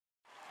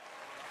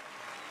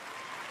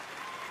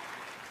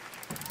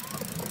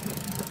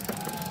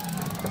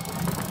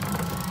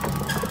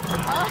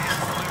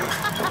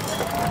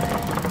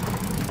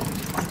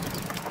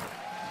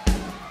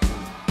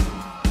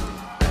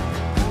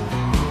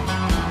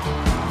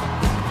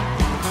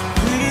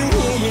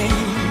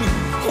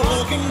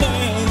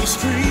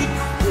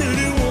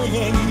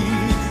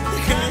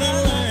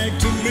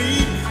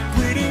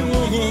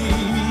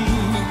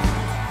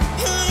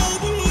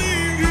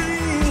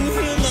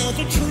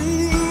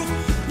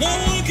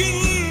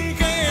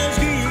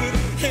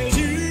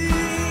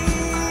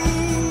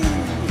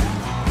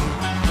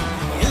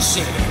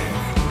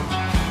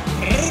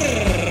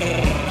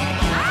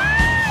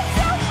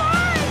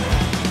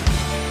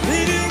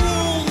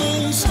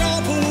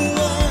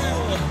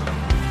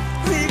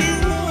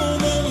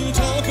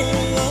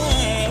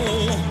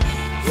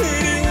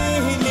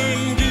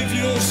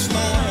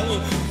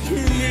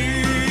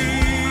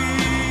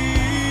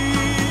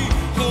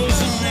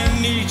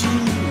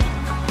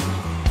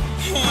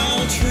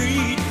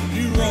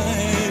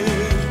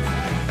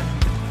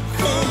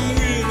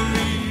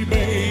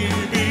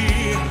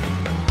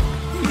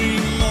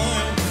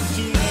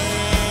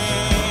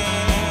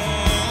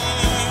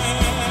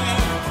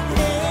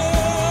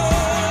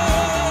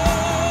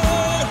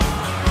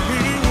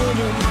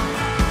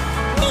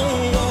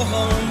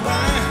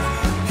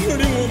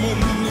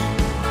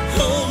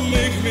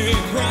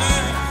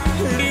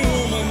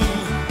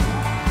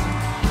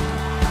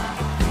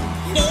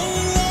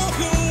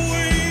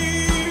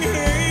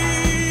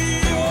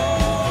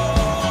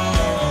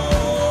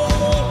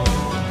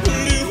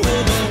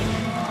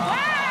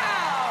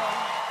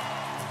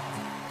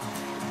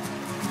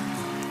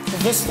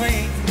this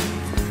thing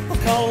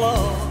called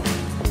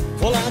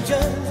love. Well, I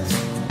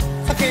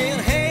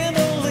can't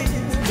handle it,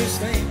 this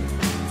thing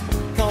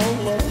called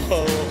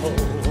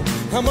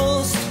love. I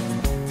must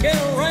get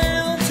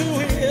around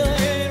to it,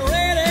 ain't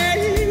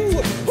ready.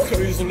 A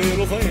crazy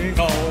little thing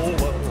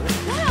called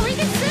love. Wow, we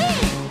can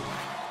sing.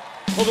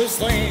 Well, this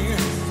thing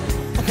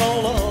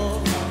called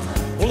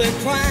love, well, it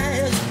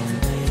cries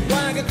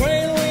like a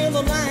cradle in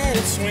the night.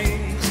 It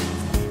swings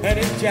and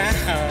it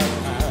jives,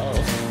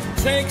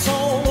 shakes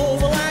all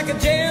over like a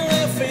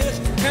jellyfish,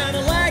 kind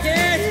of like it.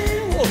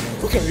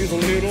 Crazy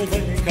little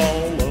thing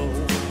called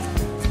love.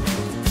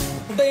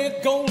 There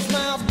goes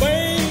my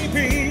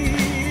baby.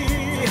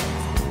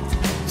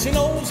 She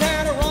knows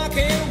how to rock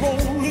and roll.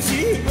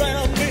 She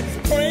drives me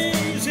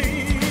crazy.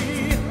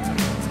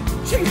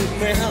 She gives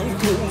me hot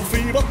cold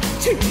fever.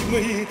 She gives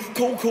me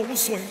cold, cold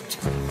sweat.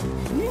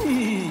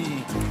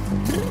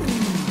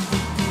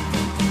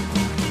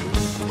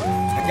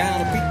 I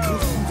gotta be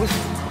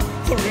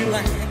cool,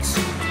 relax,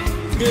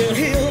 get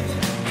hip,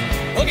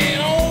 get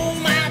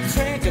on my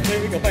track and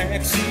take a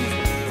backseat,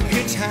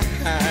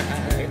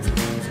 hitchhike,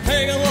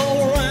 take a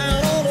little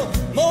ride on a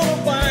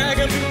motorbike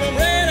until I'm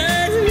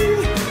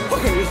ready. A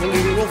crazy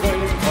little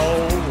thing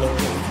called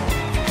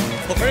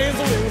love. A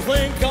crazy little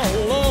thing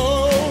called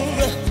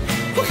love.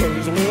 A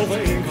crazy little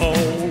thing called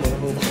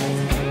love.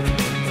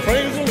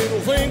 Crazy little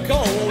thing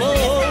called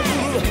love.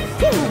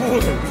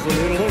 Ooh, crazy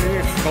little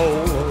thing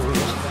called love.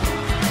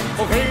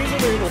 A crazy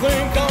little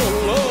thing called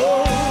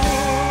love.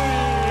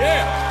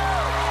 Yeah.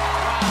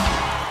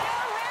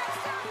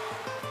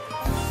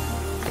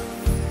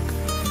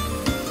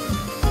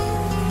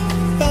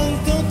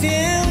 Tanto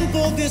tiempo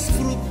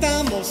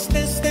disfrutamos de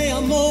este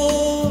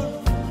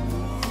amor.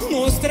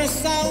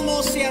 Nuestras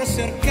almas se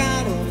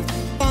acercaron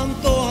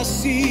tanto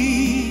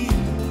así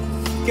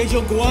que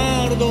yo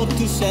guardo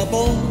tu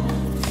sabor,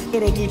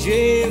 pero tú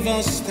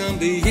llevas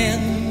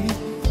también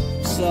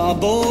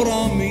sabor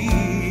a mí.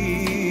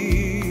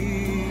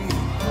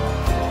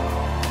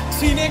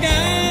 Si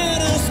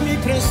negaras mi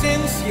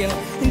presencia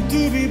en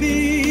tu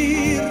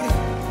vivir,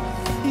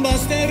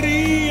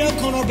 bastaría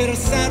con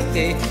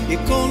abrazarte y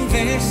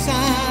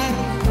conversar.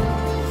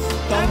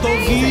 Tanto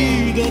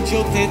vida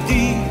yo te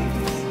di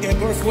que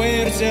por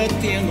fuerza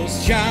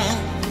tienes ya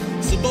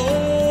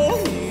sabor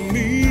a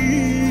mí.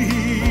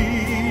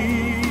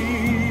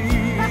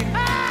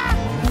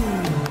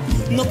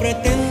 No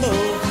pretendo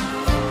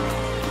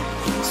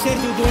ser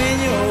tu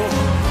dueño,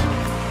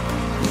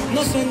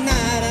 no soy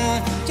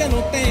nada, ya no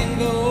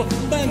tengo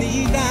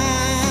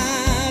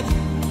vanidad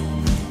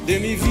de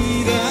mi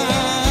vida.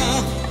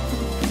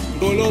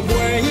 Doy lo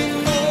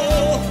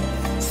bueno,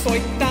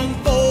 soy tan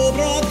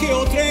pobre que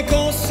otra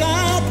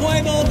cosa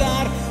puedo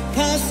dar.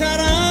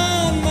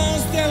 Pasarán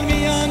más de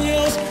 1000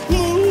 años,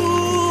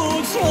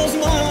 muchos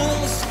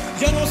más.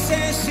 Yo no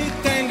sé si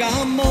tenga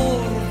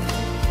amor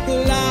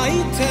la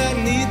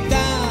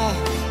eternidad,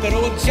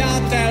 pero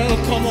ya tal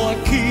como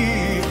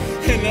aquí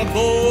en la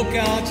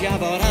boca ya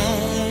verás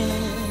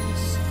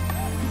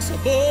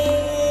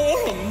sabor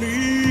a mí.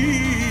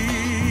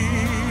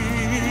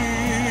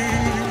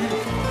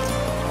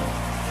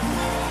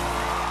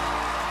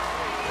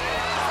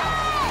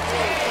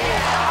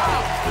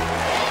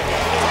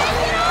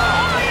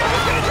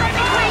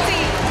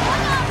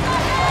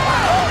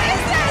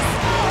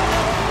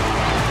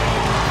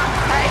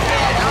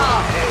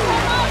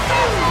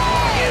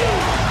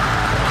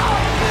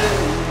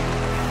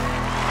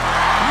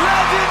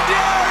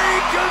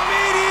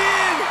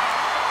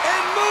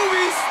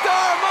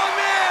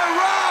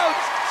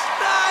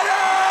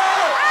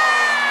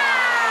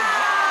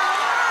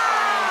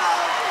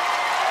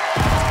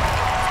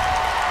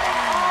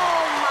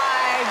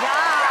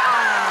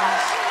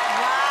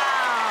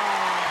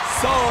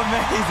 So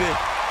amazing.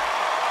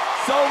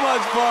 So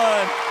much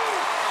fun.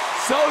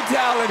 So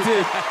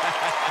talented.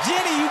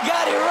 Jenny, you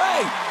got it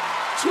right.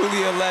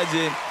 Truly a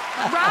legend.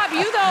 Rob,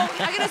 you though,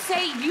 I gotta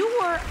say, you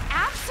were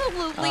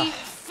absolutely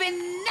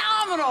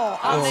phenomenal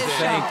on this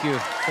show. Thank you.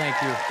 Thank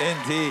you.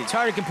 Indeed. It's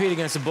hard to compete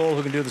against a bull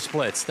who can do the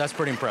splits. That's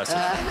pretty impressive.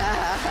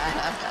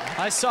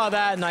 I saw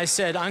that and I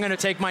said, I'm going to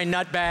take my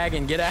nut bag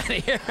and get out of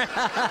here.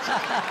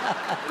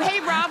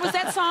 Hey, Rob, was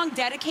that song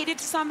dedicated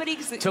to somebody?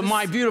 To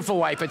my beautiful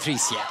wife,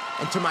 Patricia.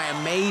 And to my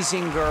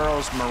amazing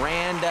girls,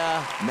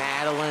 Miranda,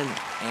 Madeline,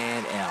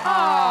 and Elle.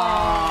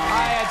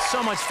 I had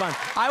so much fun.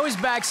 I was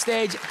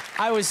backstage.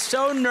 I was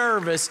so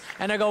nervous.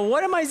 And I go,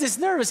 what am I this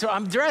nervous for?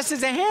 I'm dressed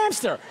as a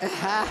hamster.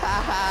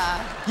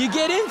 You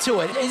get into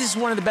it. It is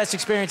one of the best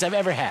experiences I've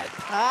ever had.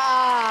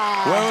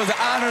 Well, it was an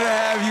honor to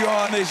have you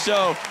on this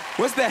show.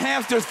 What's the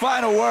hamster's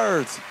final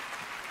words?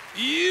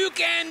 You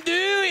can do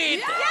it,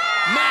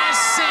 Yeah! my